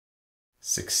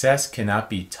Success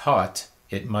cannot be taught,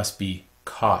 it must be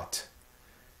caught.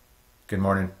 Good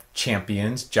morning,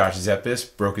 champions. Josh Zeppis,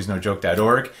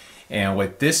 brokeisnojoke.org. And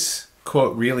what this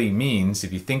quote really means,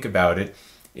 if you think about it,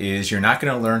 is you're not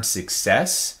going to learn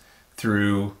success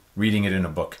through reading it in a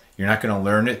book. You're not going to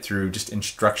learn it through just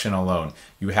instruction alone.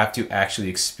 You have to actually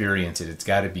experience it. It's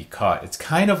got to be caught. It's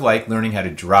kind of like learning how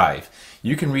to drive.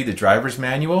 You can read the driver's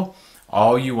manual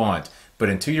all you want, but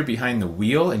until you're behind the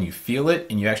wheel and you feel it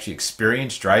and you actually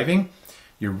experience driving,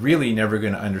 you're really never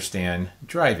going to understand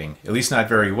driving, at least not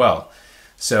very well.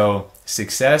 So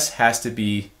success has to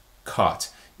be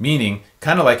caught, meaning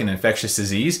kind of like an infectious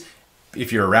disease.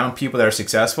 If you're around people that are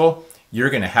successful, you're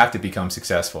going to have to become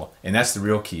successful. And that's the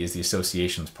real key, is the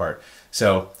associations part.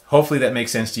 So hopefully that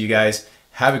makes sense to you guys.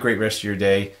 Have a great rest of your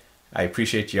day. I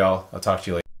appreciate y'all. I'll talk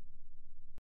to you later.